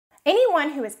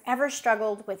Anyone who has ever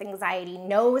struggled with anxiety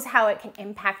knows how it can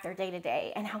impact their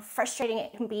day-to-day and how frustrating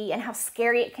it can be and how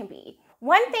scary it can be.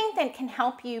 One thing that can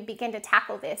help you begin to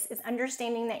tackle this is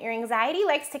understanding that your anxiety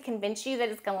likes to convince you that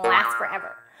it's going to last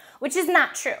forever, which is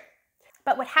not true.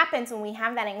 But what happens when we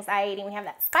have that anxiety, we have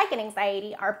that spike in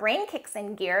anxiety, our brain kicks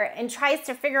in gear and tries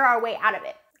to figure our way out of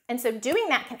it. And so doing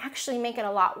that can actually make it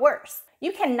a lot worse.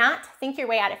 You cannot think your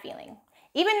way out of feeling.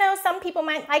 Even though some people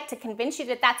might like to convince you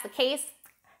that that's the case,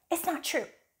 it's not true.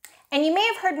 And you may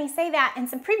have heard me say that in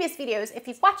some previous videos if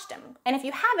you've watched them. And if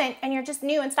you haven't and you're just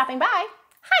new and stopping by,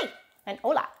 hi and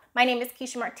hola. My name is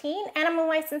Keisha Martin and I'm a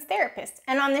licensed therapist.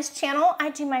 And on this channel, I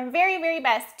do my very, very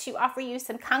best to offer you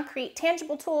some concrete,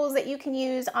 tangible tools that you can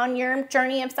use on your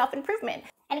journey of self-improvement.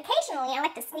 And occasionally, I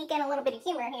like to sneak in a little bit of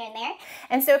humor here and there.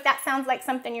 And so if that sounds like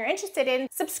something you're interested in,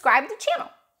 subscribe to the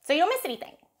channel so you don't miss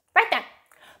anything. Right then,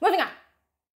 moving on.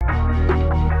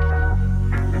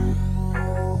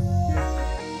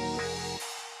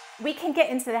 We can get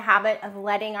into the habit of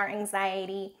letting our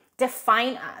anxiety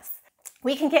define us.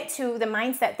 We can get to the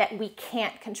mindset that we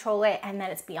can't control it and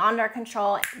that it's beyond our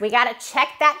control. We gotta check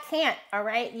that can't, all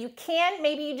right? You can,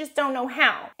 maybe you just don't know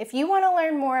how. If you wanna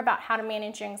learn more about how to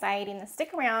manage your anxiety, then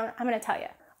stick around, I'm gonna tell you.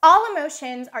 All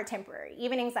emotions are temporary,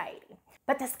 even anxiety.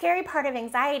 But the scary part of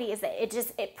anxiety is that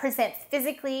it presents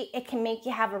physically. It can make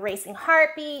you have a racing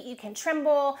heartbeat. You can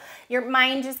tremble. Your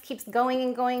mind just keeps going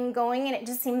and going and going, and it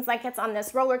just seems like it's on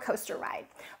this roller coaster ride,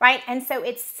 right? And so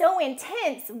it's so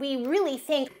intense, we really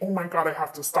think, oh my God, I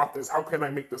have to stop this. How can I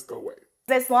make this go away?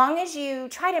 As long as you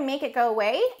try to make it go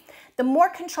away, the more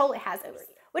control it has over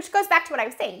you. Which goes back to what I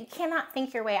was saying, you cannot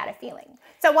think your way out of feeling.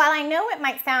 So while I know it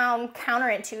might sound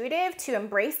counterintuitive to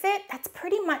embrace it, that's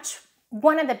pretty much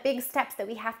one of the big steps that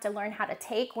we have to learn how to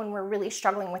take when we're really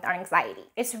struggling with our anxiety.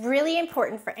 It's really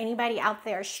important for anybody out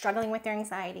there struggling with their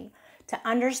anxiety to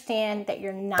understand that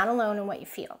you're not alone in what you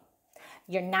feel.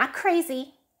 You're not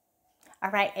crazy,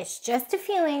 all right? It's just a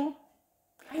feeling.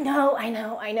 I know.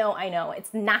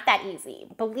 It's not that easy.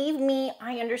 Believe me,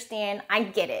 I understand, I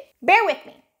get it. Bear with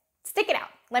me, stick it out.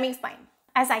 Let me explain.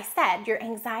 As I said, your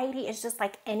anxiety is just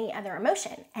like any other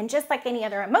emotion. And just like any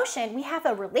other emotion, we have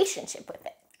a relationship with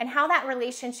it. And how that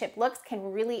relationship looks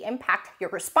can really impact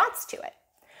your response to it.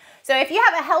 So if you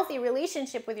have a healthy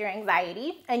relationship with your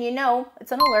anxiety, and you know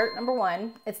it's an alert, number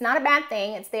one, it's not a bad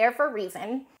thing, it's there for a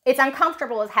reason. It's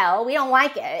uncomfortable as hell, we don't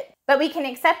like it, but we can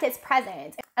accept its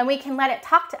presence and we can let it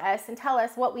talk to us and tell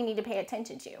us what we need to pay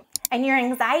attention to. And your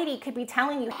anxiety could be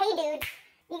telling you, hey dude,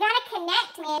 you gotta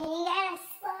connect, man, you gotta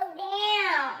slow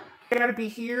down. You gotta be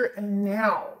here and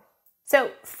now. So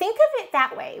think of it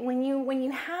that way. When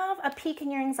you have a peak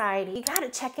in your anxiety, you gotta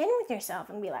check in with yourself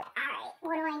and be like, all right,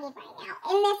 what do I need right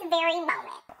now in this very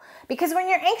moment? Because when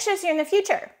you're anxious, you're in the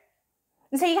future.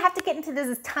 And so you have to get into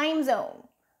this time zone,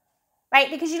 right?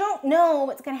 Because you don't know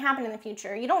what's gonna happen in the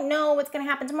future. You don't know what's gonna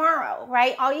happen tomorrow,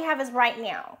 right? All you have is right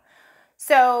now.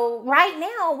 So right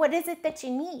now, what is it that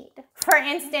you need? For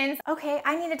instance, okay,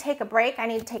 I need to take a break. I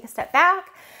need to take a step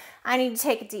back. I need to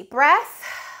take a deep breath.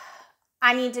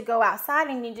 I need to go outside,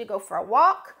 I need to go for a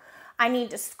walk. I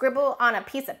need to scribble on a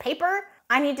piece of paper.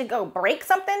 I need to go break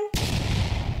something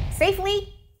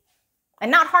safely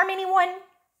and not harm anyone.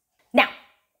 Now,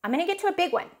 I'm gonna get to a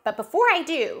big one, but before I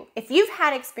do, if you've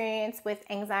had experience with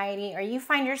anxiety or you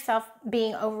find yourself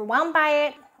being overwhelmed by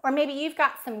it, or maybe you've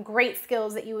got some great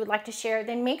skills that you would like to share,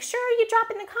 then make sure you drop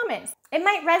in the comments. It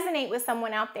might resonate with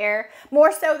someone out there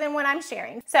more so than what I'm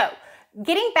sharing. So,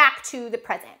 getting back to the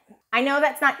present. I know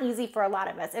that's not easy for a lot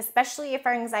of us, especially if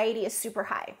our anxiety is super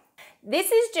high.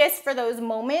 This is just for those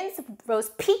moments, those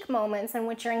peak moments in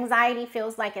which your anxiety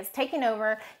feels like it's taken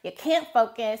over, you can't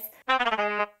focus,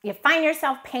 you find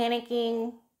yourself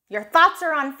panicking, your thoughts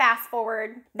are on fast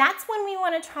forward. That's when we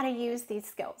want to try to use these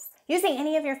skills. Using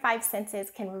any of your 5 senses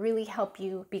can really help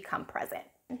you become present.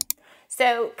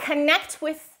 So connect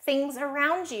with things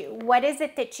around you. What is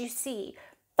it that you see?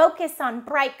 Focus on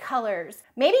bright colors.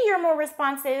 Maybe you're more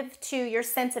responsive to your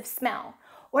sense of smell,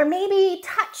 or maybe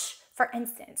touch, for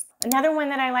instance. Another one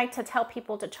that I like to tell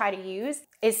people to try to use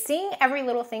is seeing every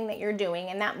little thing that you're doing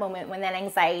in that moment when that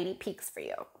anxiety peaks for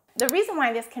you. The reason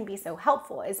why this can be so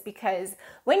helpful is because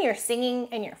when you're singing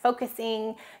and you're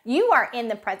focusing, you are in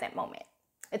the present moment.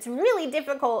 It's really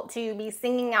difficult to be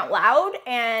singing out loud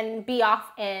and be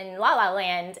off in La La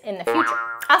Land in the future.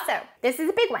 Also, this is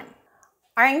a big one.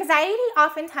 Our anxiety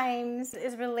oftentimes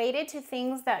is related to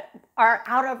things that are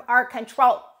out of our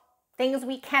control, things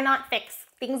we cannot fix,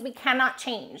 things we cannot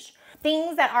change,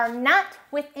 things that are not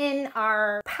within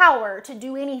our power to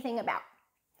do anything about.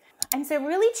 And so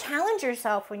really challenge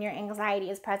yourself when your anxiety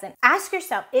is present. Ask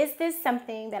yourself, is this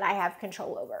something that I have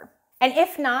control over? And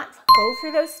if not, go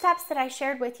through those steps that I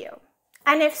shared with you.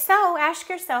 And if so, ask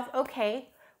yourself, okay,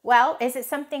 well, is it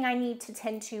something I need to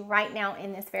tend to right now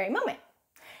in this very moment?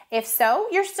 If so,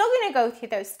 you're still going to go through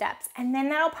those steps, and then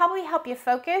that'll probably help you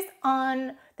focus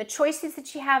on the choices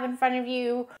that you have in front of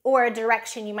you or a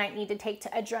direction you might need to take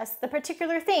to address the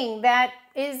particular thing that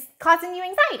is causing you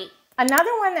anxiety.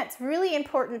 Another one that's really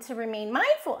important to remain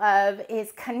mindful of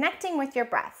is connecting with your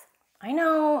breath. I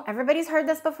know everybody's heard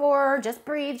this before. Just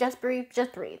breathe, just breathe,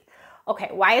 just breathe. Okay,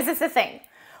 why is this a thing?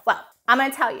 Well, I'm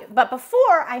going to tell you, but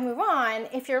before I move on,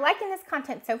 if you're liking this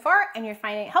content so far and you're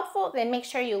finding it helpful, then make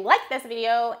sure you like this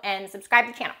video and subscribe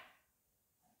to the channel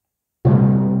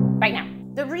right now.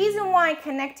 The reason why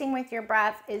connecting with your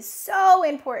breath is so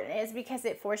important is because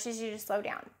it forces you to slow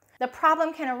down. The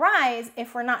problem can arise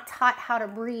if we're not taught how to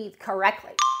breathe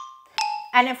correctly.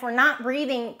 And if we're not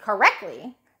breathing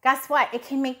correctly, guess what? It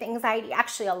can make the anxiety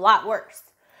actually a lot worse.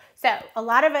 So a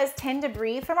lot of us tend to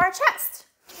breathe from our chest.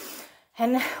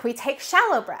 And we take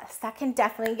shallow breaths. That can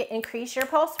definitely increase your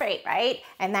pulse rate, right?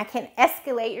 And that can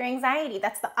escalate your anxiety.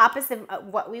 That's the opposite of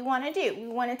what we want to do. We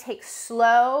want to take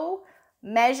slow,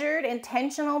 measured,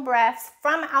 intentional breaths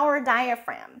from our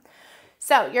diaphragm.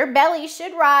 So your belly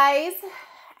should rise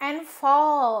and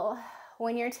fall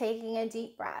when you're taking a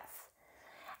deep breath.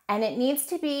 And it needs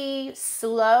to be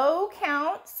slow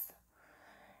counts,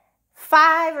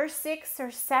 5 or 6 or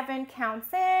 7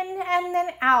 counts in and then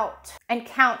out, and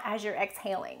count as you're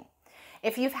exhaling.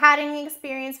 If you've had any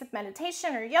experience with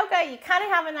meditation or yoga, you kind of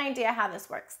have an idea how this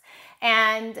works.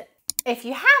 And if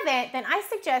you haven't, then I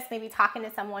suggest maybe talking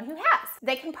to someone who has.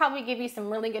 They can probably give you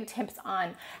some really good tips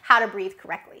on how to breathe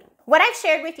correctly. What I've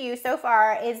shared with you so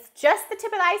far is just the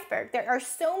tip of the iceberg. There are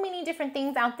so many different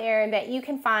things out there that you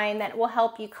can find that will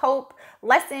help you cope,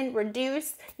 lessen,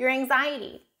 reduce your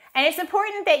anxiety. And it's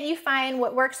important that you find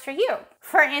what works for you.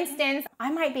 For instance,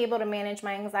 I might be able to manage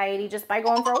my anxiety just by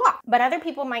going for a walk, but other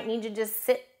people might need to just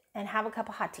sit and have a cup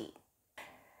of hot tea.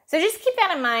 So just keep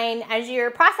that in mind as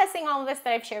you're processing all of this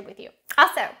that I've shared with you.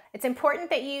 Also, it's important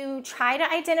that you try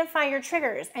to identify your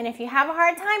triggers. And if you have a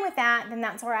hard time with that, then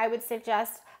that's where I would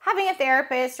suggest having a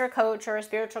therapist or a coach or a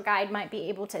spiritual guide might be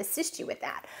able to assist you with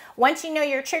that. Once you know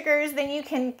your triggers, then you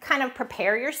can kind of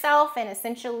prepare yourself and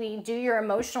essentially do your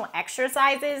emotional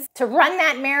exercises to run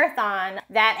that marathon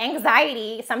that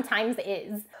anxiety sometimes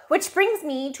is. Which brings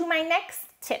me to my next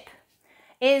tip,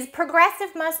 is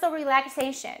progressive muscle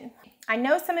relaxation. I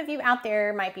know some of you out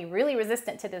there might be really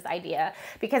resistant to this idea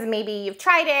because maybe you've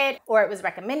tried it or it was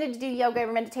recommended to do yoga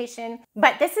or meditation,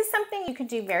 but this is something you can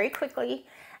do very quickly.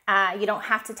 You don't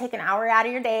have to take an hour out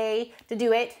of your day to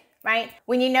do it, right?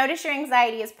 When you notice your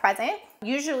anxiety is present,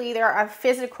 usually there are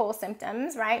physical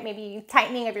symptoms, right? Maybe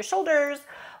tightening of your shoulders,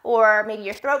 or maybe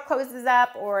your throat closes up,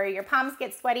 or your palms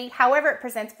get sweaty, however it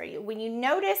presents for you. When you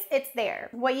notice it's there,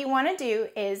 what you want to do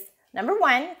is, number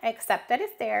one, accept that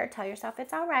it's there. Tell yourself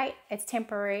it's all right. It's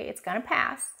temporary. It's going to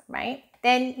pass, right?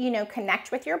 Then,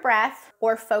 connect with your breath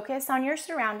or focus on your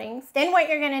surroundings. Then what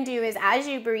you're going to do is as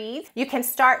you breathe, you can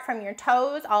start from your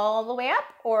toes all the way up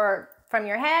or from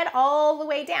your head all the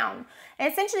way down.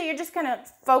 And essentially, you're just going to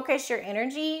focus your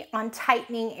energy on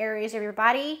tightening areas of your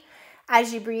body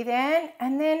as you breathe in,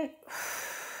 and then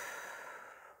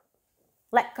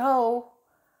let go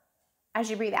as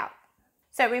you breathe out.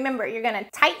 So remember, you're going to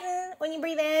tighten when you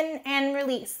breathe in and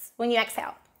release when you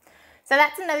exhale. So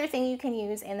that's another thing you can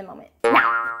use in the moment.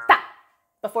 Now, stop.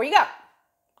 Before you go,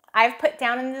 I've put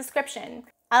down in the description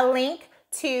a link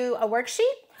to a worksheet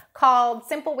called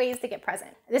Simple Ways to Get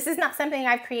Present. This is not something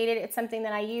I've created. It's something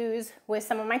that I use with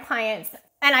some of my clients.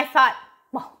 And I thought,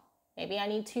 well, maybe I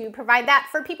need to provide that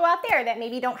for people out there that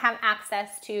maybe don't have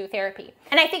access to therapy.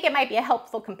 And I think it might be a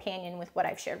helpful companion with what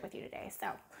I've shared with you today. So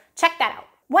check that out.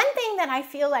 One thing that I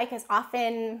feel like is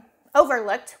often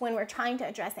overlooked when we're trying to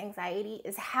address anxiety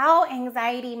is how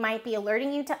anxiety might be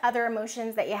alerting you to other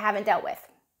emotions that you haven't dealt with.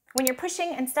 When you're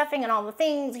pushing and stuffing and all the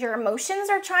things, your emotions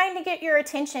are trying to get your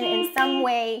attention in some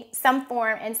way, some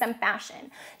form, and some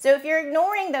fashion. So if you're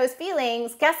ignoring those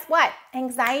feelings, guess what?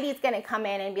 Anxiety is going to come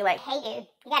in and be like, hey dude,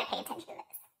 you got to pay attention to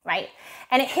this, right?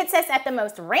 And it hits us at the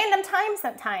most random times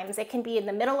sometimes. It can be in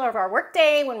the middle of our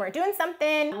workday when we're doing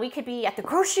something. We could be at the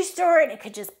grocery store and it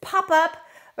could just pop up,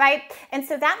 right? And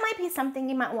so that might be something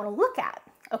you might want to look at.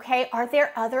 Okay, are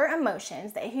there other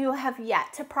emotions that you have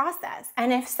yet to process?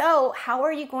 And if so, how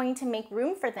are you going to make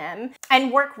room for them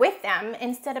and work with them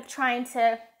instead of trying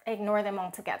to ignore them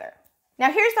altogether?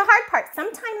 Now, here's the hard part.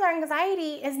 Sometimes our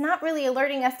anxiety is not really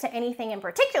alerting us to anything in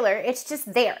particular. It's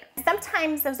just there.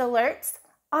 Sometimes those alerts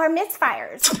are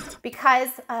misfires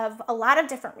because of a lot of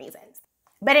different reasons.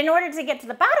 But in order to get to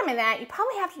the bottom of that, you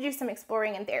probably have to do some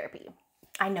exploring in therapy.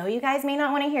 I know you guys may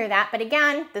not want to hear that, but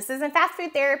again, this isn't fast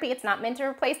food therapy. It's not meant to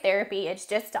replace therapy. It's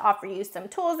just to offer you some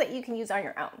tools that you can use on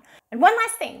your own. And one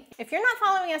last thing, if you're not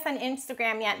following us on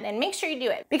Instagram yet, then make sure you do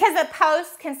it, because the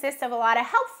post consists of a lot of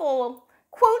helpful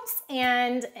quotes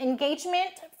and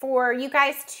engagement for you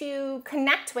guys to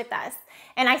connect with us.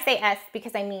 And I say us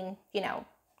because I mean, you know,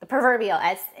 the proverbial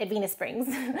S at Venus Springs.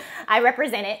 I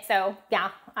represent it, so yeah,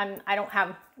 I don't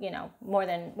have, you know, more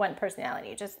than one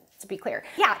personality, just to be clear.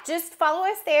 Yeah, just follow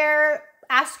us there,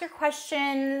 ask your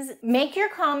questions, make your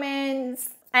comments,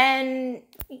 and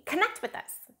connect with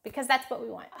us, because that's what we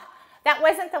want. That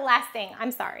wasn't the last thing,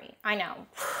 I'm sorry, I know.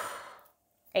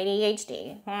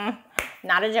 ADHD,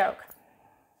 not a joke.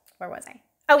 Where was I?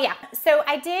 Oh yeah, so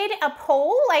I did a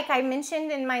poll like I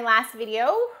mentioned in my last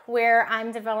video where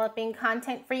I'm developing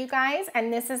content for you guys,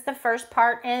 and this is the first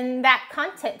part in that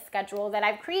content schedule that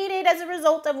I've created as a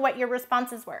result of what your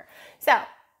responses were. So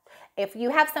if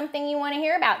you have something you want to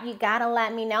hear about, you gotta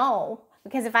let me know,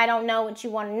 because if I don't know what you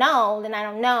want to know, then I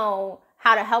don't know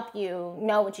how to help you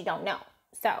know what you don't know.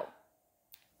 So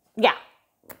yeah,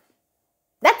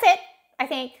 that's it, I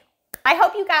think. I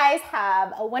hope you guys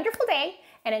have a wonderful day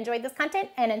and enjoyed this content.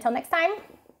 And until next time,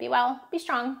 be well, be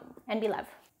strong, and be love.